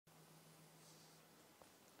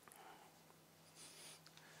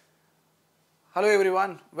Hello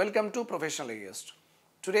everyone, welcome to Professional Atheist.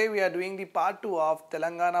 Today we are doing the part 2 of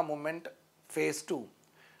Telangana Movement Phase 2.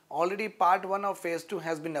 Already part 1 of Phase 2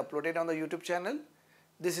 has been uploaded on the YouTube channel.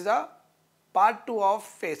 This is a part 2 of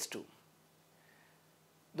Phase 2.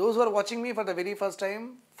 Those who are watching me for the very first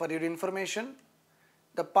time, for your information,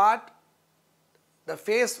 the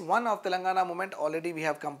Phase 1 of Telangana Movement already we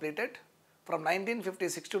have completed. From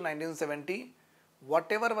 1956 to 1970,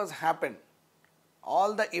 whatever was happened,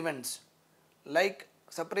 all the events like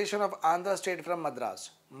separation of Andhra state from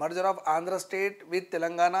Madras, merger of Andhra state with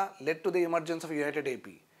Telangana led to the emergence of United AP.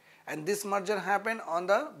 And this merger happened on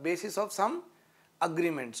the basis of some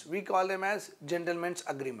agreements. We call them as gentleman's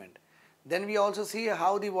agreement. Then we also see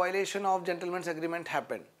how the violation of gentleman's agreement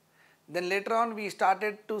happened. Then later on we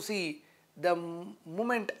started to see the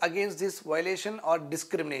movement against this violation or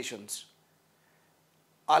discriminations.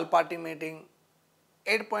 All party meeting,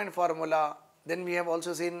 8-point formula, then we have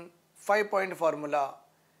also seen 5-point formula,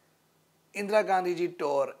 Indira Gandhi ji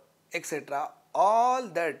tour, etc. All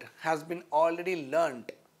that has been already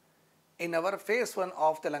learnt in our phase 1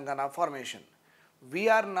 of Telangana formation. We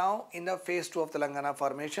are now in the phase 2 of Telangana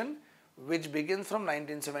formation, which begins from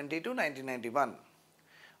 1970 to 1991.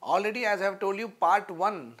 Already, as I have told you, part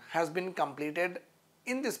 1 has been completed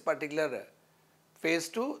in this particular phase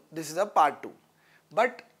 2. This is a part 2.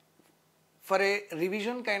 But for a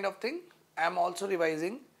revision kind of thing, I am also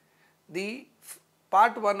revising the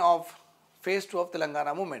part 1 of phase 2 of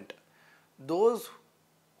Telangana movement. Those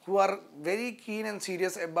who are very keen and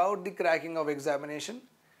serious about the cracking of examination.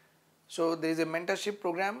 So there is a mentorship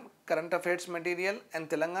program, current affairs material and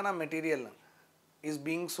Telangana material is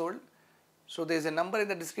being sold. So there is a number in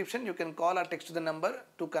the description. You can call or text to the number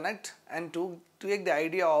to connect and to take the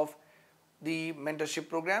idea of the mentorship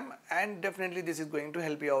program, and definitely this is going to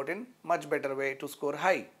help you out in much better way to score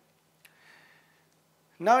high.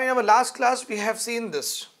 Now in our last class we have seen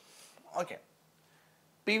this. Okay.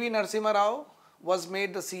 P.V. Narasimha Rao was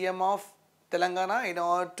made the CM of Telangana in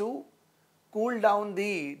order to cool down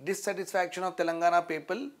the dissatisfaction of Telangana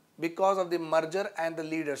people because of the merger and the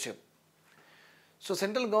leadership. So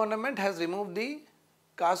central government has removed the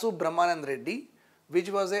Kasu Brahmanand Reddy,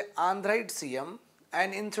 which was a Andhraite CM,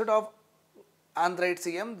 and instead of Andhraite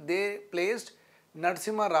CM they placed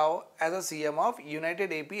Narasimha Rao as a CM of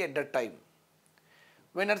United AP at that time.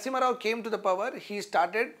 When Narasimha Rao came to the power, he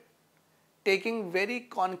started taking very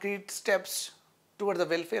concrete steps towards the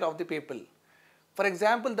welfare of the people. For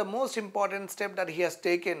example, the most important step that he has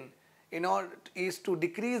taken is to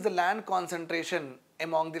decrease the land concentration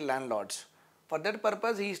among the landlords. For that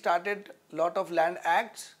purpose, he started lot of land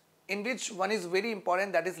acts, in which one is very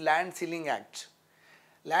important, that is Land Ceiling Act.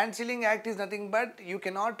 Land Ceiling Act is nothing but you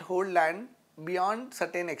cannot hold land beyond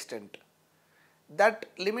certain extent. That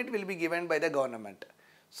limit will be given by the government.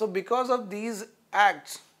 So because of these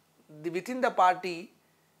acts, within the party,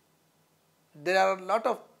 there are a lot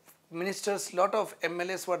of ministers, lot of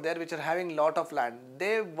MLAs were there which are having lot of land.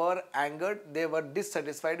 They were angered, they were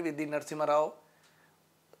dissatisfied with the Narasimha Rao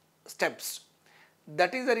steps.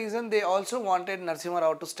 That is the reason they also wanted Narasimha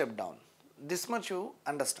Rao to step down. This much you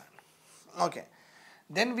understand. Okay.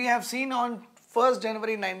 Then we have seen on 1st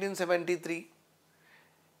January 1973,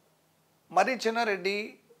 Mari Chenna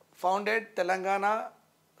Reddy founded Telangana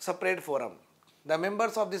Separate Forum. The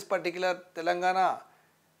members of this particular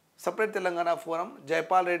Separate Telangana Forum,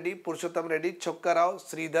 Jaipal Reddy, Purushottam Reddy, Chokka Rao,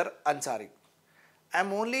 Sridhar, Ansari. I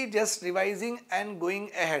am only just revising and going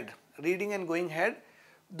ahead, reading and going ahead.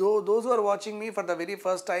 Though those who are watching me for the very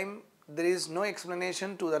first time, there is no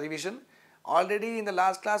explanation to the revision. Already in the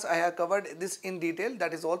last class I have covered this in detail,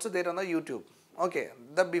 that is also there on the YouTube. Okay,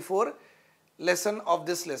 the before lesson of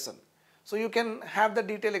this lesson. So you can have the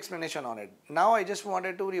detailed explanation on it. Now I just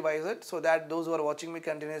wanted to revise it so that those who are watching me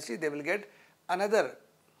continuously, they will get another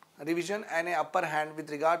revision and an upper hand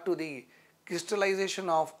with regard to the crystallization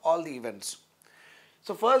of all the events.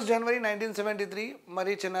 So 1st January 1973,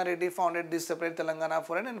 Mari Chenna Reddy founded this Separate Telangana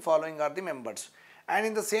Forum, and following are the members. And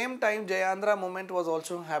in the same time, Jayandhra movement was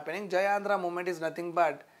also happening. Jayandhra movement is nothing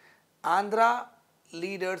but Andhra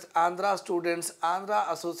leaders, Andhra students, Andhra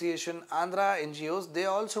association, Andhra NGOs, they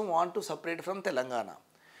also want to separate from Telangana.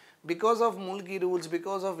 Because of Mulki rules,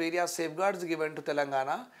 because of various safeguards given to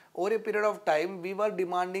Telangana, over a period of time, we were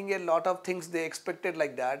demanding a lot of things they expected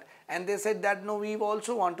like that, and they said that no, we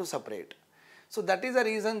also want to separate. So that is the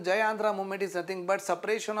reason Jai Andhra movement is nothing but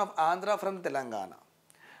separation of Andhra from Telangana.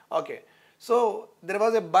 Okay. So there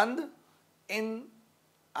was a bandh in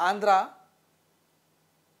Andhra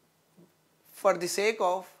for the sake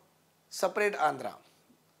of separate Andhra.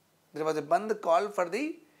 There was a bandh called for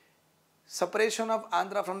the separation of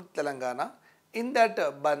Andhra from Telangana. In that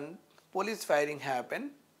bandh, police firing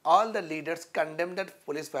happened. All the leaders condemned that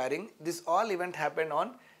police firing. This all event happened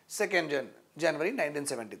on 2nd January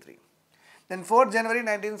 1973. Then 4th January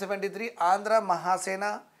 1973, Andhra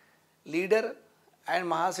Mahasena leader and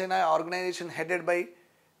Mahasena organization headed by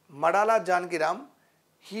Madala Jankiram,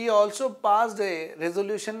 he also passed a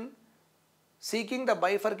resolution seeking the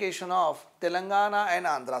bifurcation of Telangana and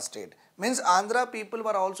Andhra state. Means Andhra people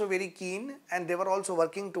were also very keen and they were also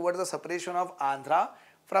working towards the separation of Andhra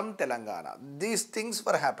from Telangana. These things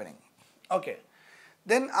were happening. Okay.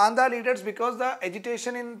 Then Andhra leaders, because the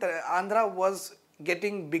agitation in Andhra was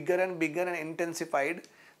getting bigger and bigger and intensified,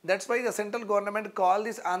 that's why the central government called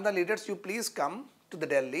these Andhra leaders, you please come to the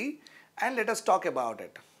Delhi and let us talk about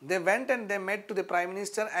it. They went and they met to the Prime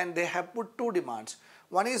Minister and they have put two demands.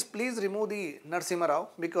 One is, please remove the Narasimha Rao,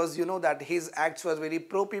 because you know that his acts was very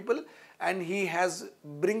pro people and he has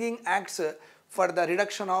bringing acts for the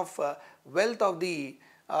reduction of wealth of the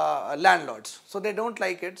landlords. So they don't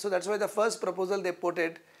like it. So that's why the first proposal they put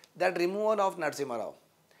it, that removal of Narasimha Rao.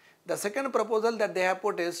 The second proposal that they have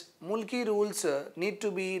put is Mulki rules need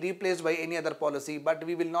to be replaced by any other policy, but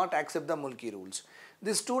we will not accept the Mulki rules.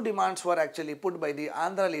 These two demands were actually put by the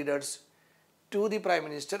Andhra leaders to the Prime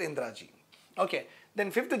Minister Indira Ji. Okay. Then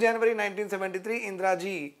 5th January 1973, Indira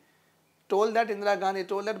Ji told that, Indira Gandhi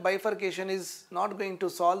told that bifurcation is not going to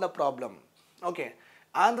solve the problem. Okay.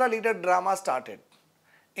 Andhra leader drama started.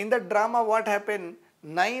 In the drama, what happened?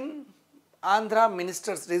 9 Andhra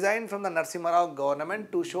ministers resigned from the Narasimha Rao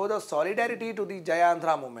government to show the solidarity to the Jaya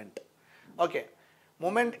Andhra movement. Okay.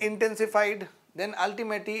 Movement intensified. Then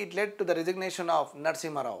ultimately it led to the resignation of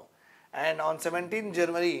Narasimha Rao. And on 17th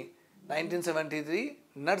January 1973,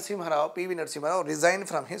 PV Narasimha Rao resigned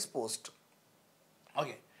from his post.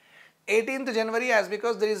 Okay. 18th January, as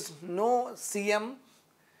because there is no CM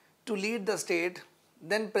to lead the state,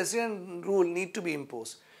 then president rule need to be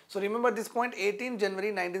imposed. So remember this point, 18th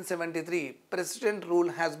January 1973, president rule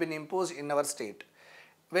has been imposed in our state.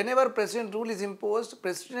 Whenever president rule is imposed,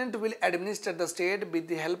 president will administer the state with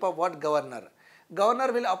the help of what? Governor.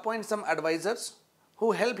 Governor will appoint some advisors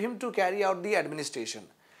who help him to carry out the administration.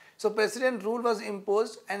 So president rule was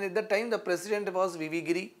imposed, and at the time the president was V.V.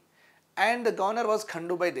 Giri and the governor was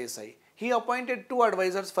Khandubai Desai. He appointed 2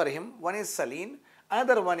 advisors for him. One is Saleen,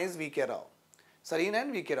 another one is V.K. Rao. Saleen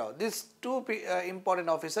and V.K. Rao. These 2 important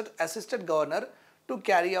officers assisted governor to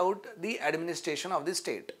carry out the administration of the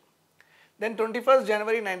state. Then 21st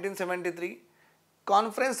January 1973,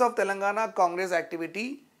 Conference of Telangana Congress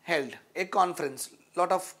activity held. A conference.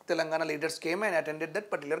 Lot of Telangana leaders came and attended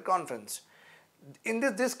that particular conference. In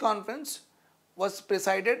this conference was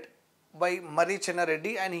presided by Mari Chenna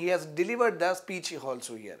Reddy, and he has delivered the speech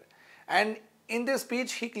also here. And in this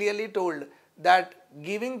speech he clearly told that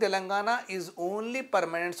giving Telangana is only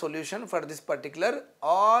permanent solution for this particular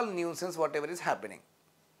all nuisance whatever is happening.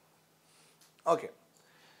 Okay.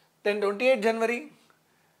 Then 28th January,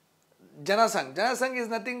 Janasangh. Janasangh is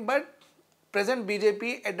nothing but present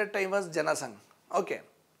BJP at that time was Janasangh. Okay.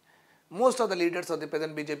 Most of the leaders of the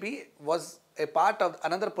present BJP was a part of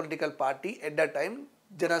another political party at that time,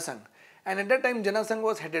 Janasangh. And at that time Janasangh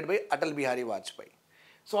was headed by Atal Bihari Vajpayee.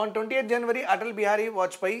 So on 28th January, Atal Bihari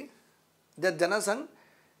Vajpayee, the Janasangh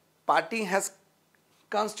party has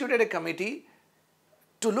constituted a committee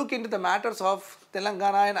to look into the matters of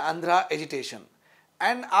Telangana and Andhra agitation.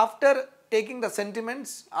 And after taking the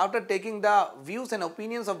sentiments, after taking the views and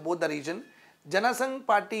opinions of both the region, Janasangh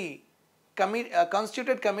party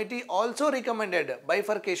constituted committee also recommended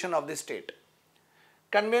bifurcation of the state.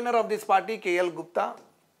 Convener of this party, K.L. Gupta.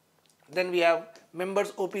 Then we have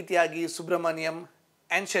members O.P. Tyagi, Subramaniam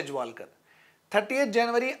and Shejwalkar. 30th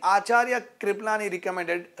January, Acharya Kriplani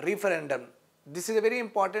recommended referendum. This is a very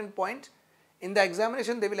important point. In the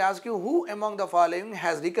examination, they will ask you who among the following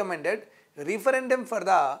has recommended referendum for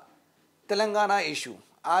the Telangana issue.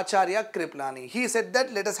 Acharya Kriplani. He said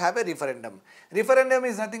that let us have a referendum. Referendum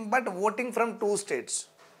is nothing but voting from 2 states.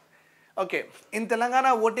 Okay. In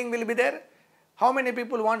Telangana, voting will be there. How many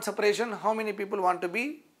people want separation? How many people want to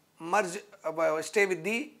be merged, stay with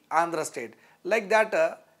the Andhra state? Like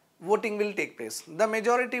that, voting will take place. The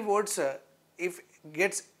majority votes, if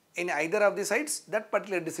gets in either of the sides, that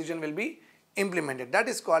particular decision will be implemented. That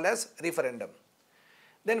is called as referendum.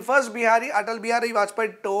 Then first Atal Bihari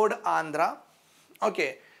Vajpayee told Andhra,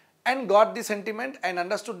 okay, and got the sentiment and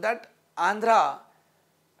understood that Andhra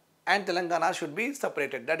and Telangana should be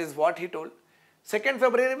separated. That is what he told. 2nd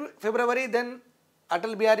February, then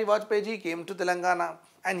Atal Bihari Vajpayee ji came to Telangana,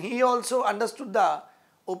 and he also understood the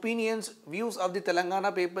opinions, views of the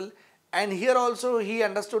Telangana people, and here also he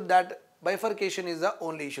understood that bifurcation is the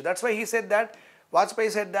only issue. That's why he said that,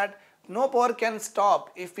 Vajpayee said that No power can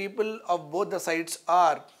stop if people of both the sides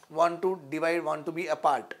are want to divide, want to be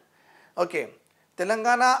apart. Okay.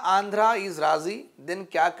 Telangana, Andhra is Razi, then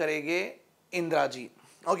kya karege Indra ji.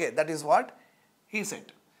 Okay, that is what he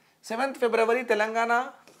said. 7th February,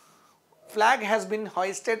 Telangana flag has been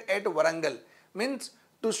hoisted at Warangal. Means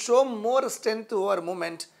to show more strength to our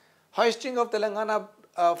movement, hoisting of Telangana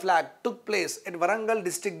flag took place at Warangal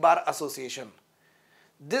District Bar Association.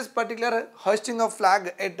 This particular hoisting of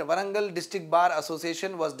flag at Warangal District Bar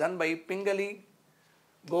Association was done by Pingali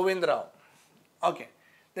Govindrao. Okay.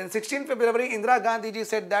 Then 16th February, Indira Gandhi ji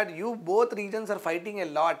said that you both regions are fighting a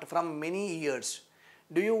lot from many years.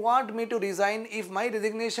 Do you want me to resign? If my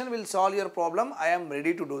resignation will solve your problem, I am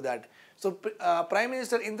ready to do that. So, Prime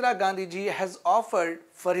Minister Indira Gandhi ji has offered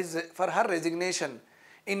for her resignation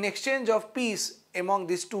in exchange of peace among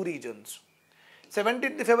these two regions.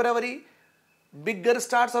 17th February, bigger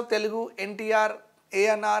stars of Telugu, NTR,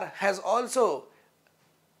 ANR has also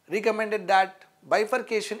recommended that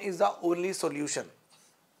bifurcation is the only solution.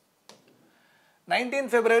 19th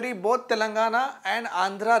February, both Telangana and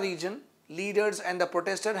Andhra region leaders and the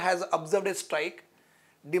protester has observed a strike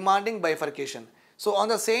demanding bifurcation. So on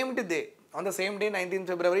the same day, 19th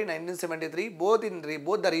February 1973, both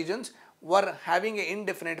the regions were having an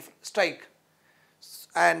indefinite strike,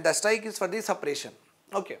 and the strike is for the separation.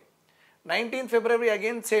 Okay. 19th February,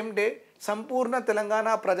 again same day, Sampurna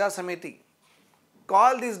Telangana Praja Samiti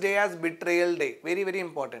called this day as Betrayal Day. Very, very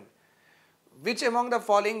important. Which among the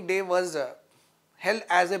following day was held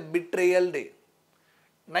as a betrayal day?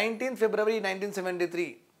 19th February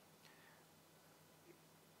 1973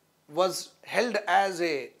 was held as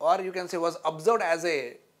a, or you can say was observed as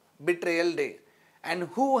a betrayal day. And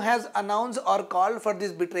who has announced or called for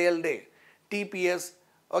this betrayal day? TPS.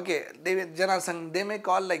 Okay, they may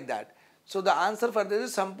call like that. So the answer for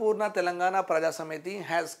this is Sampurna Telangana Praja Samiti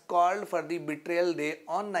has called for the betrayal day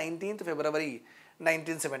on 19th February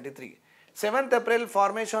 1973. 7th April,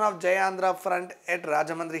 formation of Jai Andhra Front at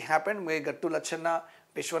Rajamandri happened. May Gattu Lachanna,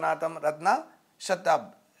 Vishwanatham, Ratna,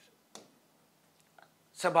 Shatab,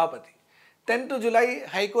 Sabhapati. 10th July,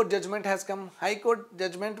 High Court judgment has come. High Court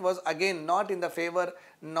judgment was again not in the favor,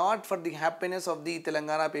 not for the happiness of the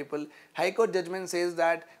Telangana people. High Court judgment says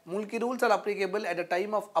that Mulki rules are applicable at the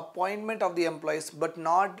time of appointment of the employees, but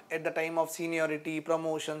not at the time of seniority,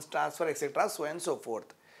 promotions, transfer, etc. so and so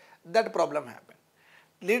forth. That problem happened.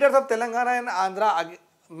 Leaders of Telangana and Andhra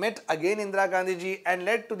met again Indira Gandhi ji and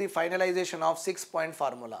led to the finalization of 6-point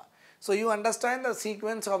formula. So you understand the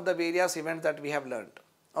sequence of the various events that we have learnt.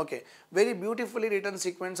 Okay, very beautifully written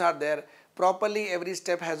sequence are there. Properly every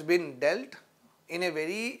step has been dealt in a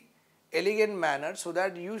very elegant manner so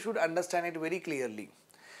that you should understand it very clearly.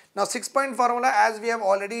 Now 6-point formula, as we have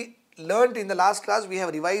already learnt in the last class, we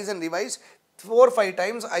have revised and revised 4 or 5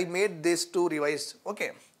 times. I made this to revise.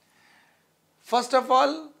 Okay. First of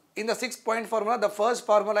all, in the 6-point formula, the first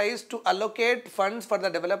formula is to allocate funds for the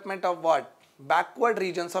development of what? Backward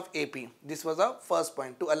regions of AP. This was the first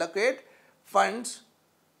point, to allocate funds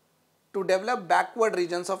to develop backward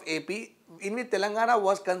regions of AP, in which Telangana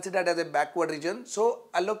was considered as a backward region. So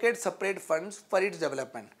allocate separate funds for its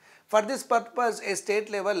development. For this purpose, a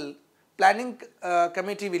state level planning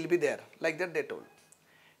committee will be there, like that they told.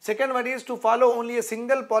 Second one is to follow only a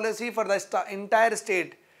single policy for the entire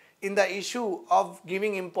state in the issue of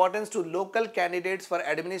giving importance to local candidates for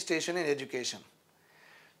administration and education.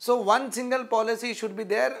 So one single policy should be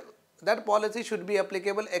there. That policy should be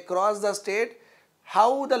applicable across the state.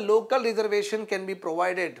 How the local reservation can be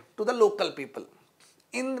provided to the local people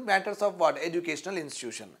in matters of what? Educational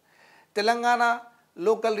institution. Telangana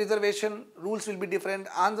local reservation rules will be different.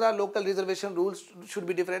 Andhra local reservation rules should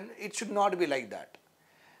be different. It should not be like that.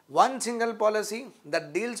 One single policy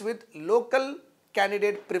that deals with local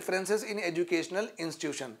candidate preferences in educational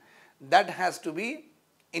institution, that has to be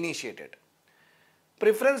initiated.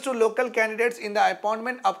 Preference to local candidates in the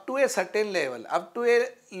appointment up to a certain level, up to a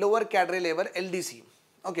lower cadre level, LDC.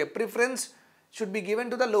 Okay, preference should be given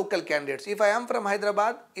to the local candidates. If I am from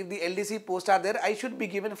Hyderabad, if the LDC posts are there, I should be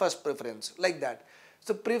given first preference, like that.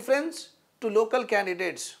 So preference to local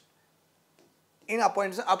candidates in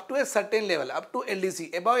appointments up to a certain level, up to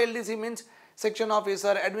LDC. Above LDC means section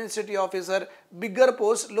officer, administrative officer, bigger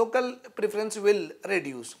posts, local preference will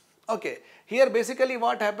reduce. Okay, here basically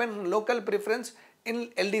what happened, local preference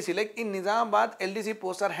in LDC, like in Nizamabad, LDC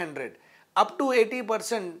posts are 100. Up to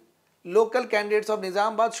 80% local candidates of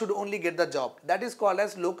Nizamabad should only get the job. That is called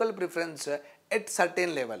as local preference at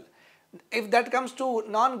certain level. If that comes to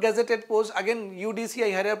non-gazetted posts, again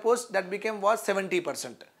UDCI higher posts, that became what?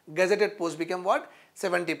 70%. Gazetted posts became what?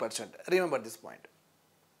 70%. Remember this point.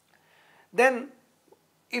 Then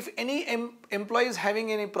if any employee is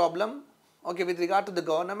having any problem, okay, with regard to the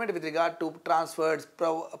government, with regard to transfers,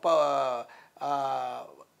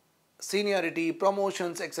 seniority,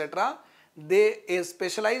 promotions, etc., a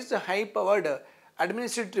specialized high-powered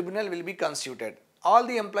administrative tribunal will be constituted. All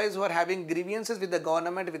the employees who are having grievances with the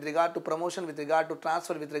government with regard to promotion, with regard to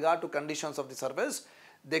transfer, with regard to conditions of the service,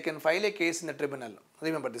 they can file a case in the tribunal.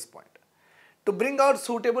 Remember this point. To bring out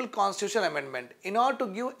suitable constitutional amendment, in order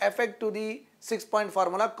to give effect to the 6-point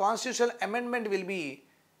formula, constitutional amendment will be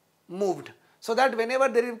moved, so that whenever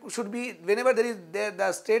there is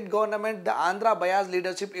the state government, the Andhra bias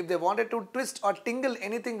leadership, if they wanted to twist or tingle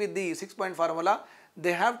anything with the 6-point formula,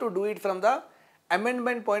 they have to do it from the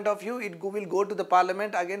amendment point of view. It will go to the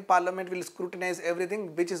parliament, again parliament will scrutinize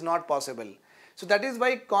everything, which is not possible. So that is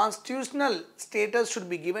why constitutional status should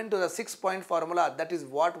be given to the 6-point formula. That is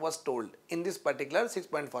what was told in this particular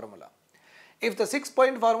 6-point formula. If the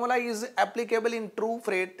 6-point formula is applicable in true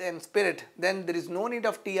faith and spirit, then there is no need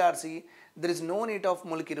of TRC, there is no need of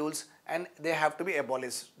Mulki rules, and they have to be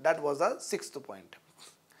abolished. That was the 6th point.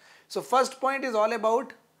 So first point is all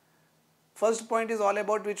about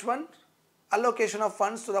which one? Allocation of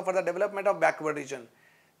funds for the development of backward region.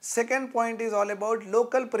 Second point is all about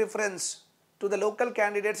local preference to the local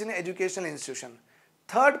candidates in educational institution.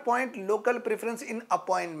 Third point, local preference in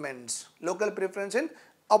appointments.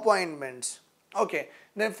 Okay.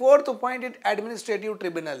 Then fourth point is administrative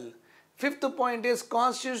tribunal. Fifth point is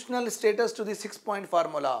constitutional status to the 6-point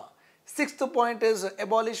formula. Sixth point is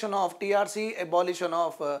abolition of TRC, abolition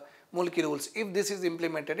of Mulki rules, if this is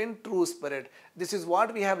implemented in true spirit. This is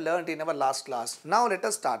what we have learnt in our last class. Now let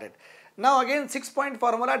us start it. Now again, 6-point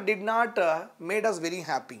formula did not made us very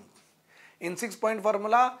happy. In 6-point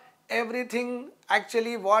formula, everything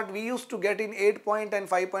actually what we used to get in 8-point and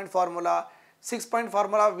 5-point formula, 6-point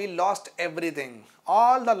formula, we lost everything.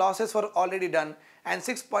 All the losses were already done, and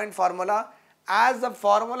 6-point formula, as the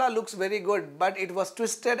formula looks very good, but it was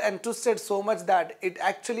twisted so much that it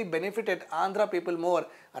actually benefited Andhra people more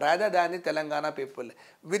rather than the Telangana people.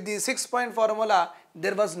 With the 6-point formula,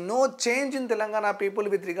 there was no change in Telangana people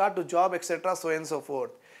with regard to job, etc., so and so forth.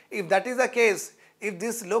 If that is the case, if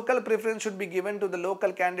this local preference should be given to the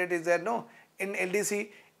local candidate, is there no in LDC?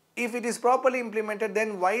 If it is properly implemented,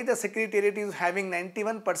 then why the secretariat is having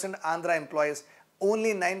 91% Andhra employees,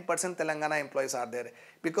 only 9% Telangana employees are there?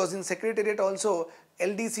 Because in secretariat also,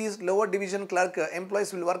 LDC's lower division clerk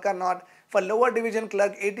employees will work or not. For lower division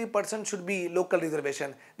clerk, 80% should be local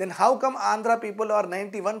reservation. Then how come Andhra people are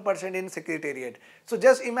 91% in secretariat? So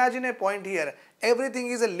just imagine a point here.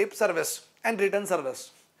 Everything is a lip service and written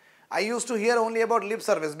service. I used to hear only about lip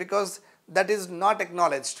service because that is not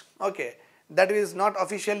acknowledged. Okay, that is not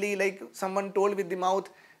officially, like someone told with the mouth,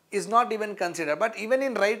 is not even considered. But even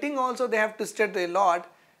in writing also they have twisted a lot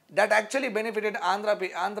that actually benefited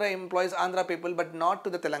Andhra employees, Andhra people, but not to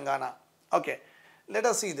the Telangana. Okay, let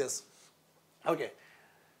us see this. Okay,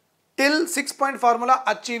 till 6-point formula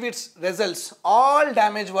achieve its results, all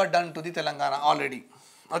damage were done to the Telangana already.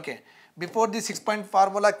 Okay, before the 6-point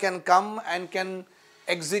formula can come and can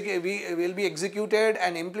will be executed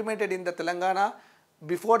and implemented in the Telangana,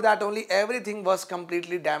 before that only everything was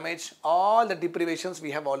completely damaged. All the deprivations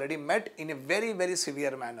we have already met in a very, very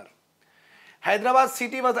severe manner. Hyderabad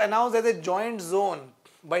city was announced as a joint zone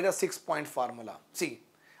by the 6-point formula. See,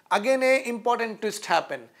 again a important twist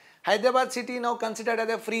happened. Hyderabad city now considered as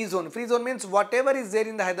a free zone. Free zone means whatever is there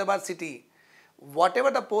in the Hyderabad city,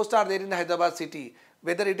 whatever the posts are there in the Hyderabad city,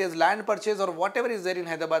 whether it is land purchase or whatever is there in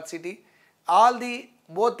Hyderabad city, all the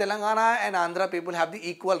both Telangana and Andhra people have the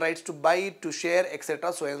equal rights to buy, to share,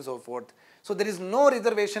 etc., so and so forth. So there is no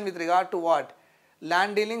reservation with regard to what?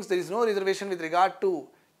 Land dealings. There is no reservation with regard to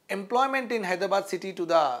employment in Hyderabad city to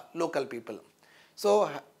the local people.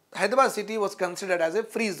 So Hyderabad city was considered as a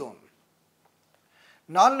free zone.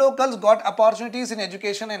 Non-locals got opportunities in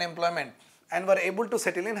education and employment and were able to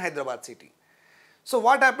settle in Hyderabad city. So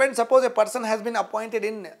what happened? Suppose a person has been appointed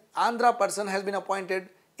in, Andhra person has been appointed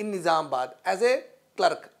in Nizamabad as a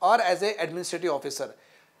clerk or as a administrative officer.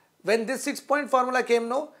 When this 6-point formula came,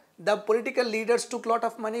 no, the political leaders took lot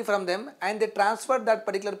of money from them and they transferred that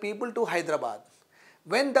particular people to Hyderabad.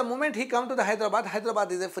 When the moment he come to the Hyderabad,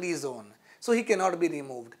 Hyderabad is a free zone, so he cannot be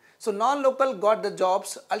removed. So non-local got the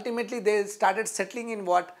jobs. Ultimately they started settling in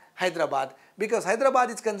what? Hyderabad. Because Hyderabad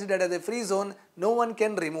is considered as a free zone, no one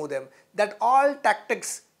can remove them. That all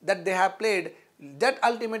tactics that they have played, that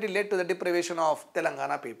ultimately led to the deprivation of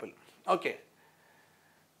Telangana people. Okay.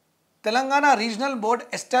 Telangana Regional Board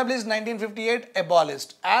established 1958,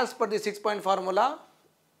 abolished. As per the 6-point formula,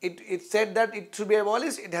 it said that it should be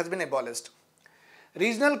abolished, it has been abolished.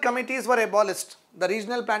 Regional committees were abolished. The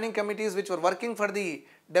regional planning committees which were working for the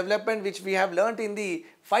development, which we have learnt in the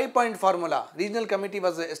 5-point formula, regional committee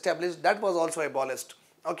was established, that was also abolished.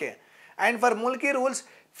 Okay. And for Mulki rules,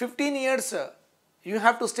 15 years you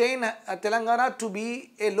have to stay in Telangana to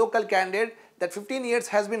be a local candidate. That 15 years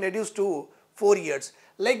has been reduced to 4 years.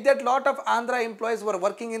 Like that, lot of Andhra employees were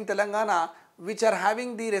working in Telangana which are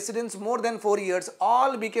having the residence more than 4 years,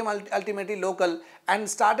 all became ultimately local and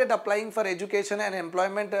started applying for education and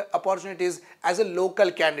employment opportunities as a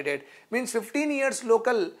local candidate. Means 15 years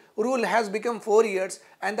local rule has become 4 years,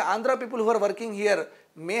 and the Andhra people who are working here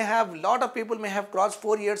may have, lot of people may have crossed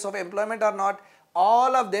 4 years of employment or not.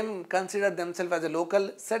 All of them consider themselves as a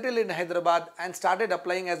local, settled in Hyderabad and started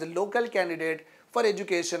applying as a local candidate for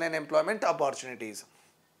education and employment opportunities.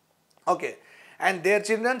 Okay. And their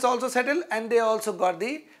children also settled and they also got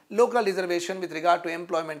the local reservation with regard to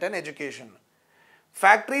employment and education.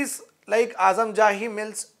 Factories like Azam Jahi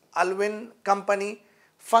Mills, Alwyn Company,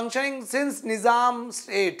 functioning since Nizam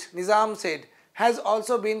state has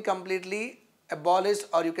also been completely abolished,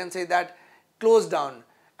 or you can say that closed down,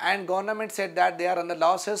 and government said that they are under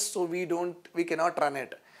losses, so we cannot run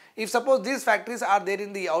it. If suppose these factories are there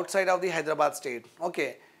in the outside of the Hyderabad state,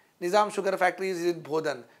 okay, Nizam sugar factory is in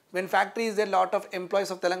Bodhan. When factory is there, lot of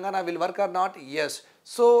employees of Telangana will work or not? Yes.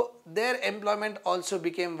 So their employment also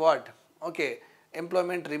became what? Okay,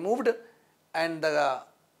 employment removed and the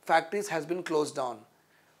factories has been closed down.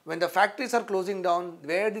 When the factories are closing down,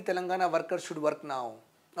 where the Telangana workers should work now?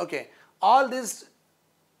 Okay, all these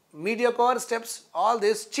mediocre steps, all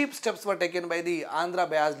these cheap steps were taken by the Andhra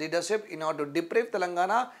bias leadership in order to deprive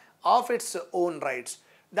Telangana of its own rights.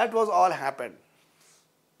 That was all happened.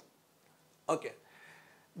 Okay.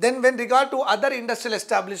 Then when regard to other industrial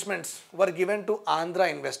establishments were given to Andhra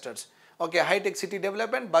investors. Okay, high-tech city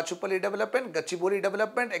development, Bachupalli development, Gachibowli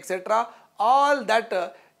development, etc. All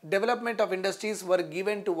that development of industries were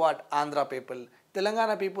given to what? Andhra people.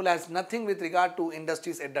 Telangana people has nothing with regard to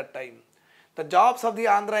industries at that time. The jobs of the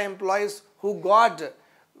Andhra employees who got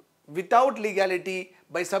without legality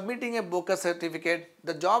by submitting a bogus certificate,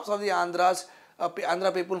 the jobs of the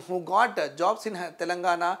Andhra people who got jobs in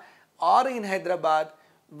Telangana or in Hyderabad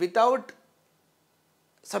without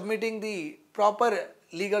submitting the proper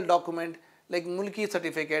legal document like Mulki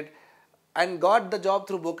certificate and got the job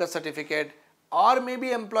through bogus certificate, or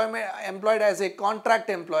maybe employed as a contract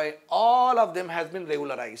employee, all of them has been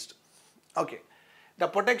regularized. Okay. The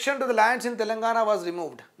protection to the lands in Telangana was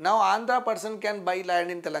removed. Now Andhra person can buy land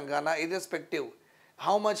in Telangana irrespective.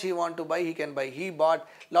 How much he want to buy, he can buy. He bought,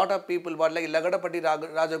 lot of people bought, like Lagadapati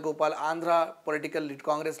Rajagopal, Andhra political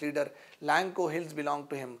Congress leader, Lanko Hills belong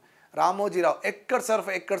to him. Ramoji Rao,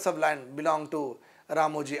 acres of land belong to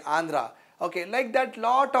Ramoji, Andhra. Okay, like that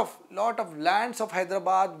lot of lands of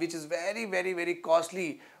Hyderabad which is very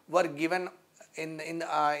costly were given in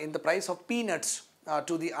the price of peanuts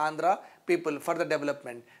to the Andhra people for the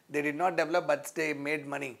development. They did not develop, but they made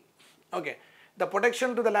money. Okay, the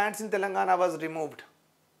protection to the lands in Telangana was removed.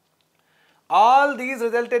 All these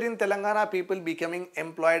resulted in Telangana people becoming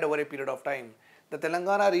employed over a period of time. The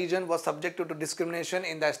Telangana region was subjected to discrimination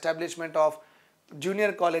in the establishment of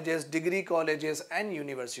junior colleges, degree colleges and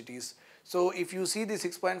universities. So if you see the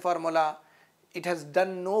 6-point formula, it has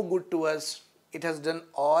done no good to us. It has done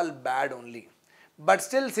all bad only. But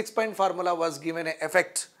still 6-point formula was given an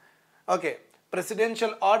effect. Okay,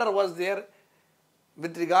 presidential order was there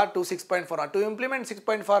with regard to 6-point formula. To implement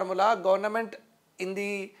 6-point formula, government in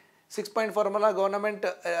the 6-point formula, government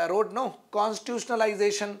wrote no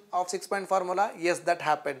constitutionalization of 6-point formula. Yes, that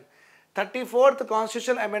happened. 34th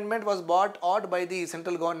constitutional amendment was brought out by the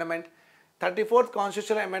central government. 34th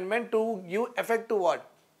constitutional amendment to give effect to what?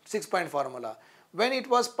 6-point formula. When it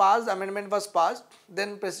was passed, amendment was passed,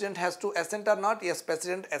 then president has to assent or not? Yes,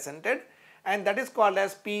 president assented, and that is called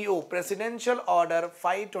as PO, Presidential Order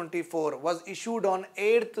 524, was issued on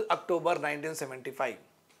 8th October 1975.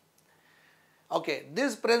 Okay,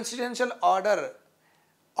 this presidential order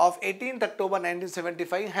of 18th October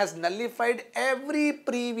 1975 has nullified every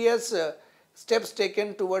previous steps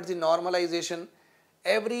taken towards the normalization.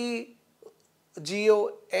 Every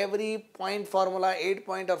GO, every point formula,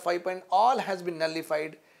 8-point or 5-point, all has been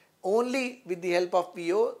nullified. Only with the help of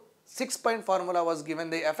PO, 6-point formula was given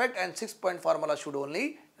the effect, and 6-point formula should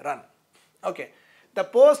only run. Okay. The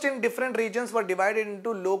posts in different regions were divided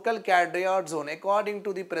into local cadre or zone according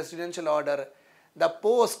to the presidential order. The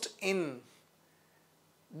posts in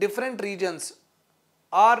different regions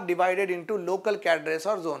are divided into local cadres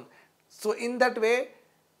or zone. So in that way,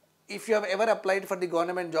 if you have ever applied for the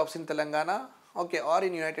government jobs in Telangana, okay, or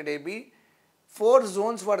in United AB, 4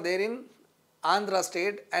 zones were there in Andhra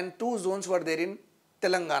state and 2 zones were there in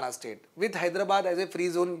Telangana state with Hyderabad as a free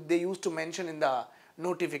zone. They used to mention in the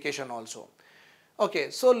notification also.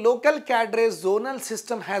 Okay, so local cadre zonal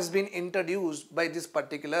system has been introduced by this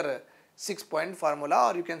particular 6-point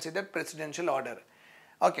formula, or you can say that presidential order.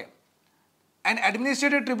 Okay, an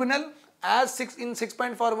administrative tribunal, as in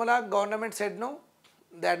 6-point formula, government said no,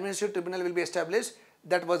 the administrative tribunal will be established.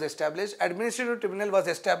 That was established. Administrative tribunal was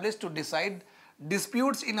established to decide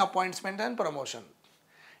disputes in appointment and promotion.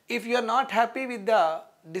 If you are not happy with the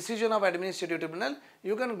decision of administrative tribunal,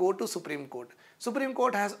 you can go to Supreme Court. Supreme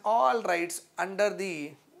Court has all rights under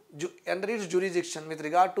its jurisdiction with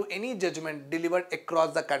regard to any judgment delivered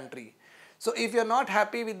across the country. So if you are not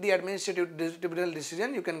happy with the administrative tribunal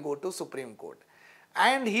decision, you can go to Supreme Court.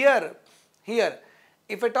 And here,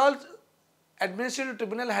 if at all administrative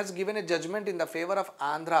tribunal has given a judgment in the favor of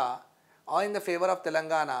Andhra or in the favor of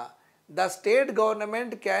Telangana, the state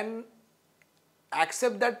government can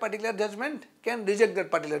accept that particular judgment, can reject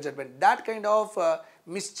that particular judgment. That kind of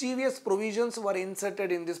mischievous provisions were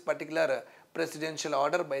inserted in this particular presidential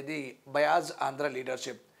order by us Andhra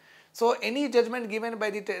leadership. So any judgment given by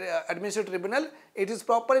the administrative tribunal, it is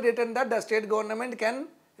properly written that the state government can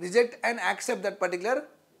reject and accept that particular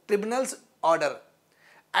tribunal's order.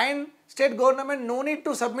 And state government no need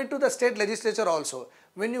to submit to the state legislature also.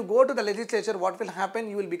 When you go to the legislature, what will happen?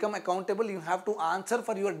 You will become accountable. You have to answer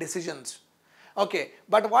for your decisions. Okay,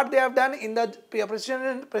 but what they have done in the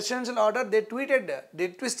presidential order, they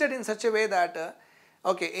twisted in such a way that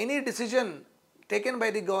okay, any decision taken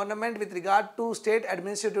by the government with regard to state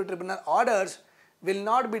administrative tribunal orders will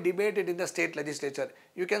not be debated in the state legislature.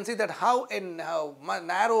 You can see that how a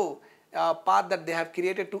narrow path that they have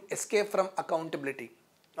created to escape from accountability.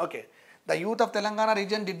 Okay, the youth of Telangana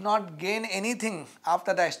region did not gain anything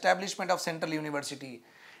after the establishment of Central University.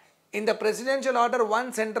 In the presidential order,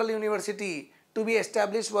 one Central University to be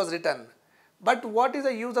established was written. But what is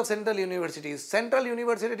the use of central universities? Central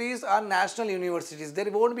universities are national universities. There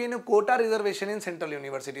won't be any quota reservation in central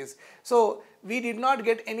universities. So we did not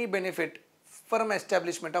get any benefit from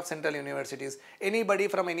establishment of central universities. Anybody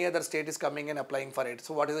from any other state is coming and applying for it.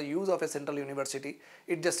 So what is the use of a central university?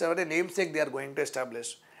 It just a namesake they are going to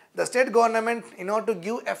establish. The state government, in order to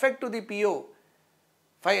give effect to the PO,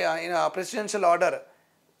 in a presidential order,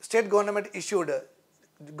 state government issued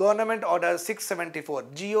Government Order 674,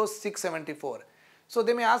 GO 674. So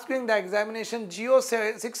they may ask you in the examination, GO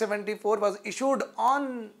 674 was issued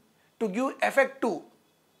on to give effect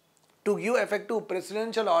to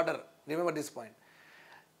presidential order. Remember this point.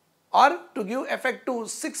 Or to give effect to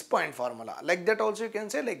 6-point formula. Like that also you can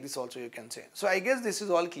say, like this also you can say. So I guess this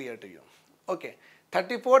is all clear to you. Okay.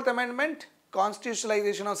 34th Amendment,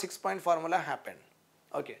 constitutionalization of 6-point formula happened.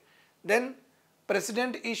 Okay. Then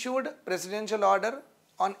President issued presidential order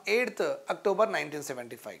on 8th October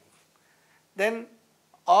 1975. Then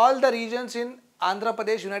all the regions in Andhra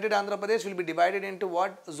Pradesh, United Andhra Pradesh will be divided into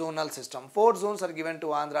what? Zonal system. 4 zones are given to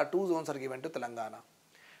Andhra, 2 zones are given to Telangana.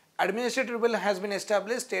 Administrative tribunal has been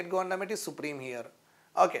established, state government is supreme here.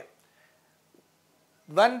 Okay.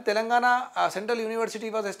 When Telangana Central University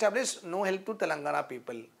was established, no help to Telangana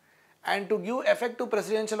people. And to give effect to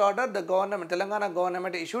presidential order, the Telangana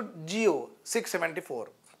government issued GO 674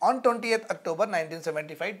 on 20th October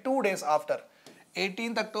 1975, 2 days after.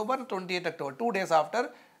 18th October, 28th October, 2 days after,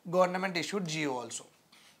 government issued GO also.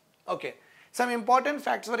 Okay. Some important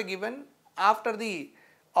facts were given after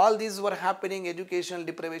all these were happening, educational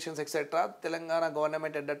deprivations, etc. Telangana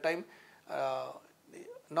government at that time,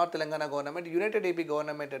 not Telangana government, United AP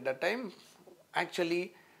government at that time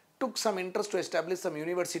actually took some interest to establish some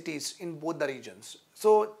universities in both the regions.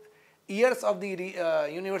 So years of the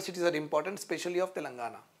universities are important, especially of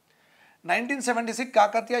Telangana. 1976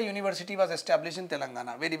 Kakatiya University was established in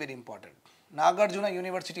Telangana, very very important. Nagarjuna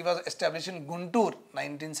University was established in Guntur,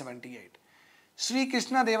 1978. Sri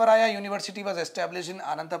Krishna Devaraya University was established in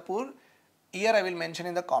Anantapur. Year I will mention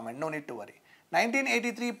in the comment, no need to worry.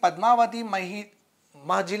 1983 Padmavati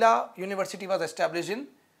Mahjila University was established in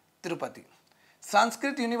Tirupati.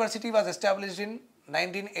 Sanskrit University was established in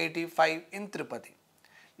 1985 in Tirupati.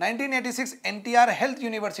 1986 NTR Health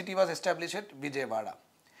University was established at Vijayawada.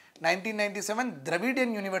 1997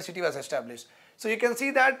 Dravidian University was established. So you can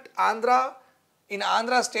see that in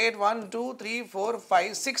Andhra state 1, 2, 3, 4,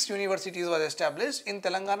 5, 6 universities was established. In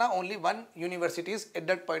Telangana only 1 university at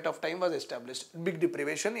that point of time was established. Big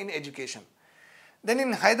deprivation in education. Then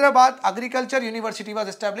in Hyderabad Agriculture University was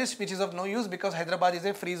established, which is of no use because Hyderabad is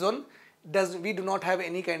a free zone. We do not have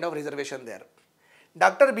any kind of reservation there.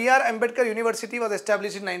 Dr. B.R. Ambedkar University was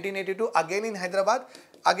established in 1982, again in Hyderabad.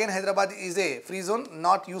 Again Hyderabad is a free zone,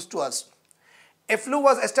 not used to us. FLU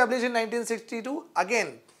was established in 1962,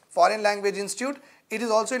 again Foreign Language Institute. It is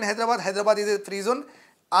also in Hyderabad. Hyderabad is a free zone.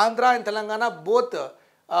 Andhra and Telangana, both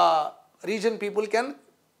region people can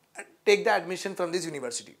take the admission from this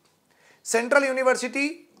university. Central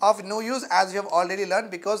University of no use, as we have already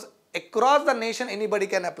learned, because across the nation anybody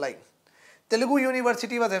can apply. Telugu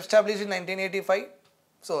University was established in 1985.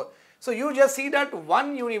 So you just see that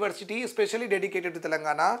one university is specially dedicated to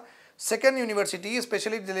Telangana, second university is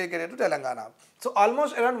specially dedicated to Telangana. So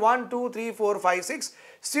almost around 1, 2, 3, 4, 5,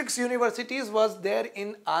 6 universities was there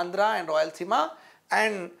in Andhra and Rayalaseema,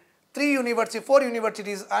 and 4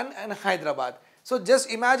 universities in Hyderabad. So just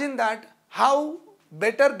imagine that how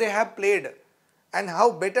better they have played and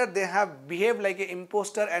how better they have behaved like an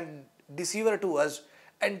imposter and deceiver to us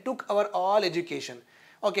and took our all education.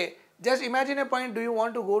 Okay, just imagine a point, do you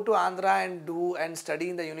want to go to Andhra and study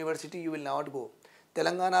in the university? You will not go.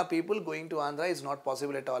 Telangana people going to Andhra is not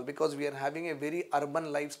possible at all, because we are having a very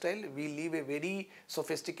urban lifestyle. We live a very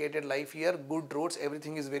sophisticated life here, good roads,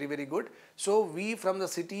 everything is very, very good. So we from the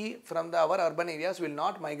city, from our urban areas will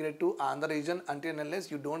not migrate to Andhra region until and unless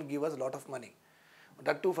you don't give us a lot of money.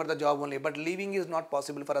 That too for the job only, but living is not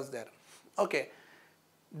possible for us there. Okay,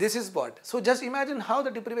 this is what. So just imagine how the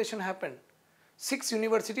deprivation happened. 6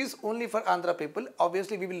 universities only for Andhra people.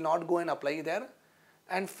 Obviously we will not go and apply there.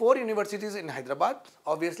 And 4 universities in Hyderabad,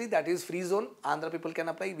 obviously that is free zone, Andhra people can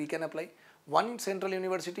apply, we can apply. 1 central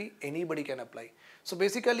university, anybody can apply. So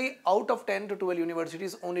basically out of 10 to 12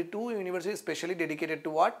 universities, only 2 universities specially dedicated to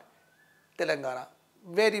what? Telangana.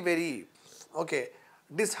 Very, very, okay,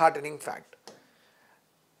 disheartening fact.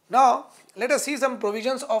 Now let us see some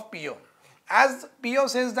provisions of PO. As PO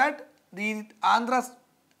says that the Andhra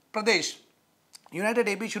Pradesh, United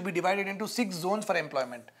AP should be divided into 6 zones for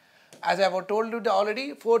employment. As I have told you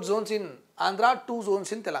already, 4 zones in Andhra, 2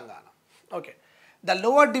 zones in Telangana. Okay. The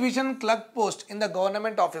lower division clerk post in the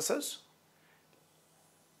government offices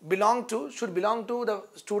should belong to the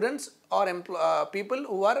students or people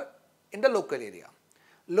who are in the local area.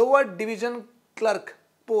 Lower division clerk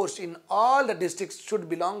post in all the districts should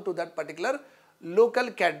belong to that particular local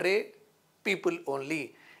cadre people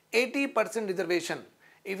only. 80% reservation.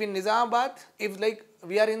 If in Nizamabad, if like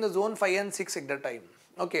we are in the zone 5 and 6 at that time.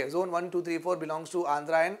 Okay, zone 1, 2, 3, 4 belongs to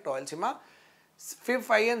Andhra and Rayalaseema.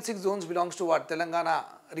 5 and 6 zones belongs to what? Telangana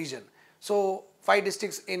region. So 5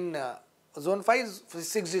 districts in zone 5,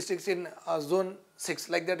 6 districts in zone 6,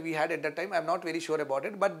 like that we had at that time. I am not very sure about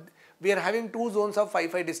it, but we are having 2 zones of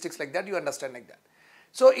 5 districts like that, you understand like that.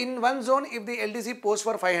 So in one zone, if the LDC posts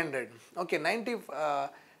for 500, okay,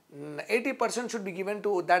 80% should be given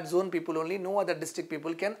to that zone people only. No other district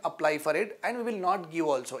people can apply for it, and we will not give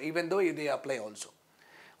also, even though they apply also.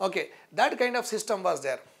 Okay, that kind of system was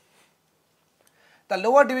there. The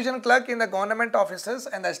lower division clerk in the government offices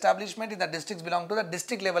and the establishment in the districts belong to the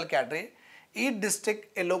district level cadre. Each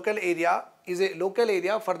district, a local area, is a local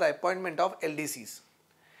area for the appointment of LDCs.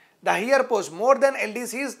 The higher post, more than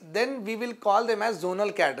LDCs, then we will call them as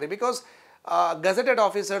zonal cadre, because gazetted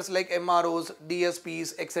officers like MROs,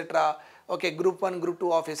 DSPs, etc. Okay, Group 1, Group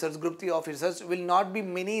 2 officers, Group 3 officers will not be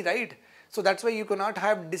many, right? So that's why you cannot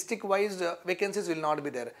have district wise vacancies will not be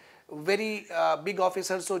there. Very big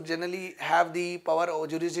officers so generally have the power or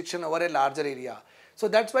jurisdiction over a larger area. So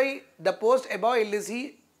that's why the post above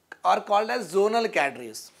LDC are called as zonal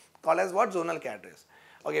cadres. Called as what? Zonal cadres.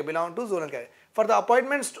 Okay, belong to zonal cadre. For the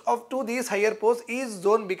appointments to these higher posts, each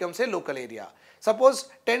zone becomes a local area. Suppose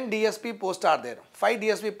 10 DSP posts are there. 5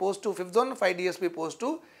 DSP posts to 5th zone, 5 DSP posts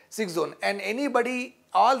to 6th zone, and anybody,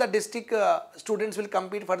 all the district students will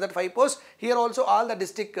compete for that 5 posts. Here also all the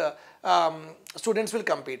district students will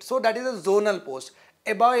compete. So that is a zonal post.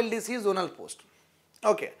 Above LDC zonal post.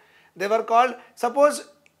 Okay, they were called. Suppose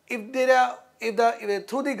if there are, if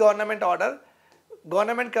through the government order,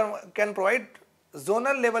 government can provide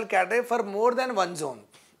zonal level cadre for more than one zone.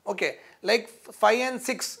 Okay, like 5 and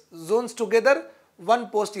 6 zones together, one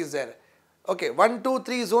post is there. Okay, 1, 2,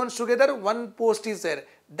 3 zones together, one post is there.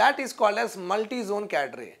 That is called as multi-zone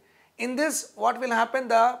cadre. In this, what will happen?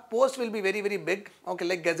 The post will be very, very big. Okay,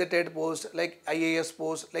 like gazetted post, like IAS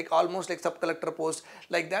post, like almost like sub-collector post,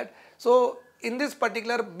 like that. So in this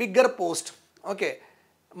particular bigger post, okay,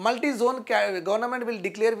 multi-zone government will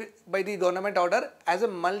declare by the government order as a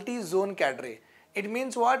multi-zone cadre. It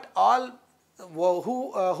means what? All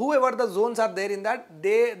whoever the zones are there in that,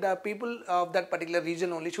 the people of that particular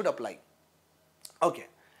region only should apply. Okay.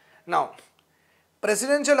 Now,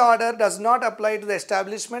 presidential order does not apply to the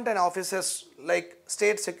establishment and offices like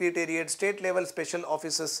state secretariat, state level special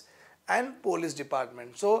offices and police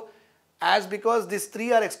department. So, as because these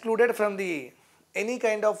 3 are excluded from the any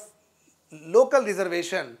kind of local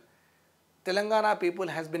reservation, Telangana people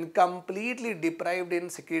has been completely deprived in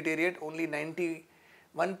secretariat. Only 91%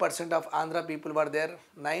 of Andhra people were there,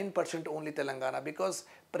 9% only Telangana, because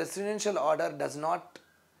presidential order does not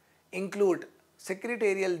include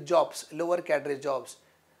secretarial jobs, lower cadre jobs,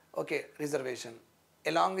 okay, reservation.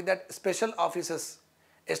 Along with that, special offices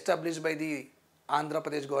established by the Andhra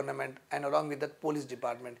Pradesh government, and along with that police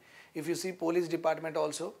department. If you see police department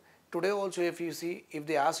also, today also if you see, if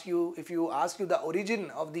they ask you, if you ask you the origin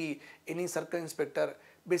of the any circle inspector,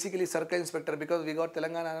 basically circle inspector, because we got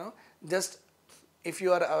Telangana now, just if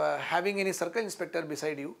you are having any circle inspector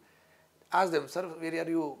beside you, ask them, sir, where are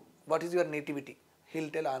you, what is your nativity? He'll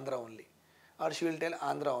tell Andhra only, or she will tell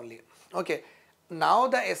Andhra only. Okay, now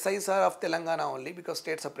the SIs are of Telangana only because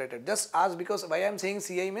state separated. Just ask, because why I am saying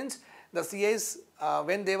CI means the CIs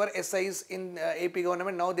when they were SIs in AP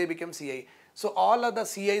government, now they became CI. So all of the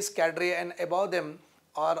CIs cadre and above them,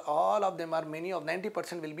 or all of them, are many of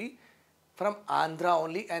 90% will be from Andhra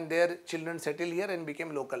only, and their children settle here and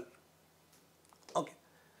became local. Okay.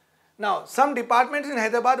 Now, some departments in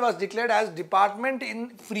Hyderabad was declared as department in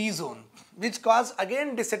free zone, which caused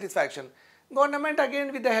again dissatisfaction. Government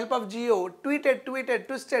again with the help of GO tweeted,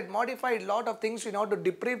 twisted, modified lot of things in order to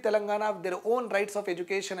deprive Telangana of their own rights of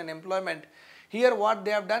education and employment. Here what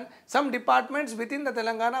they have done, some departments within the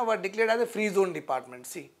Telangana were declared as a free zone department.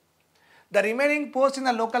 See, the remaining posts in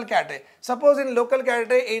the local cadre, suppose in local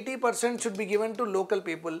cadre 80% should be given to local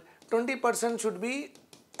people, 20% should be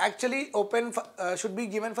actually open for, should be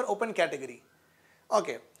given for open category.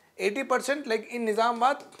 Okay, 80% like in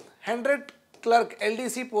Nizamabad, 100 clerk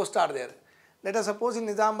LDC posts are there. Let us suppose in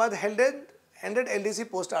Nizamabad 100 LDC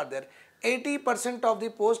posts are there. 80% of the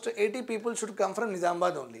post, 80 people should come from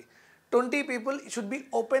Nizamabad only. 20 people should be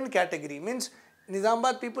open category, means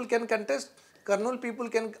Nizamabad people can contest, Kurnool people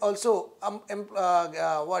can also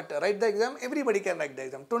write the exam, everybody can write the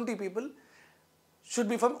exam. 20 people should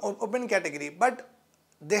be from open category, but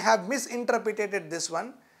they have misinterpreted this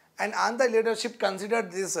one, and Andhra leadership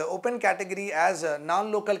considered this open category as a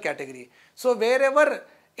non-local category. So wherever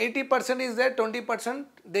 80% is there, 20%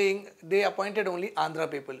 they appointed only Andhra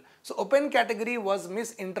people. So open category was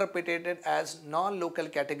misinterpreted as non-local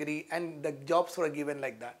category, and the jobs were given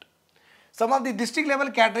like that. Some of the district level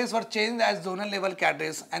cadres were changed as zonal level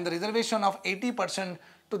cadres, and the reservation of 80%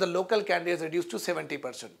 to the local cadres reduced to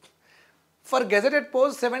 70%. For gazetted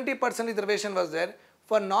posts, 70% reservation was there.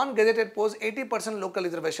 For non-gazetted posts, 80% local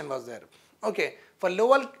reservation was there. Okay. For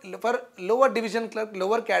lower division clerk,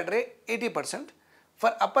 lower cadre, 80%.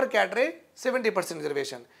 For upper cadre, 70%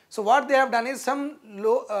 reservation. So what they have done is, some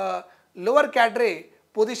lower cadre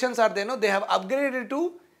positions are there, no, they have upgraded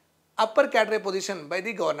to upper cadre position by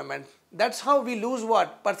the government. That's how we lose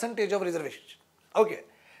what? Percentage of reservation. Okay.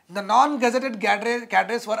 The non-gazetted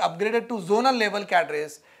cadres were upgraded to zonal level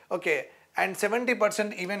cadres. Okay. And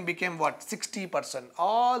 70% even became what? 60%.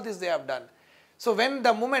 All this they have done. So when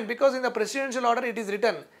the moment, because in the presidential order it is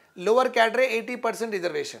written lower cadre 80%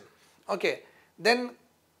 reservation. Okay. Then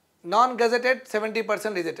non-gazetted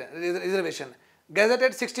 70% reservation.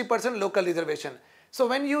 Gazetted 60% local reservation. So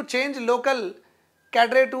when you change local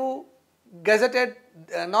cadre to gazetted,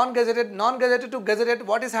 non-gazetted to gazetted,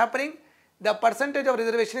 what is happening? The percentage of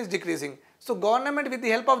reservation is decreasing. So government with the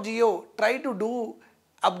help of GO try to do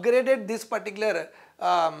upgraded this particular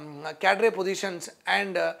cadre positions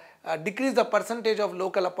and decrease the percentage of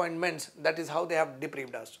local appointments. That is how they have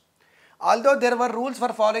deprived us. Although there were rules for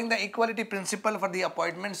following the equality principle for the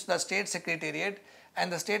appointments to the state secretariat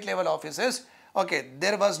and the state level offices, okay,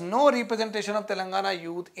 there was no representation of Telangana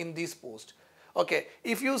youth in this post. Okay,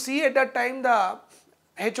 if you see at that time the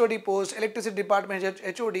HOD post, electricity department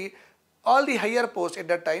HOD, all the higher posts at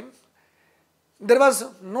that time, there was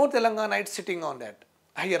no Telanganite sitting on that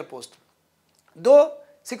higher post. Though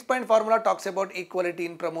 6-point formula talks about equality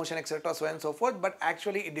in promotion, etc., so on and so forth, but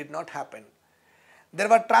actually it did not happen. There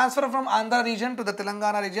were transfer from Andhra region to the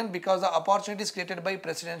Telangana region because the opportunities created by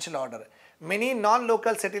presidential order. Many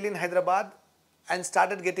non-local settled in Hyderabad and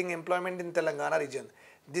started getting employment in Telangana region.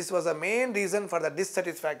 This was the main reason for the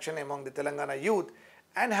dissatisfaction among the Telangana youth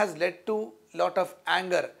and has led to lot of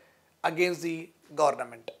anger against the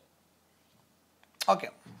government. Okay,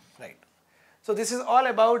 right. So this is all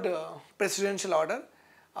about presidential order.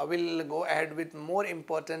 I will go ahead with more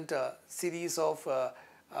important series of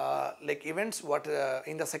like events what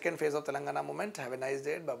in the second phase of Telangana movement. Have a nice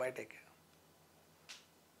day. Bye bye. Take care.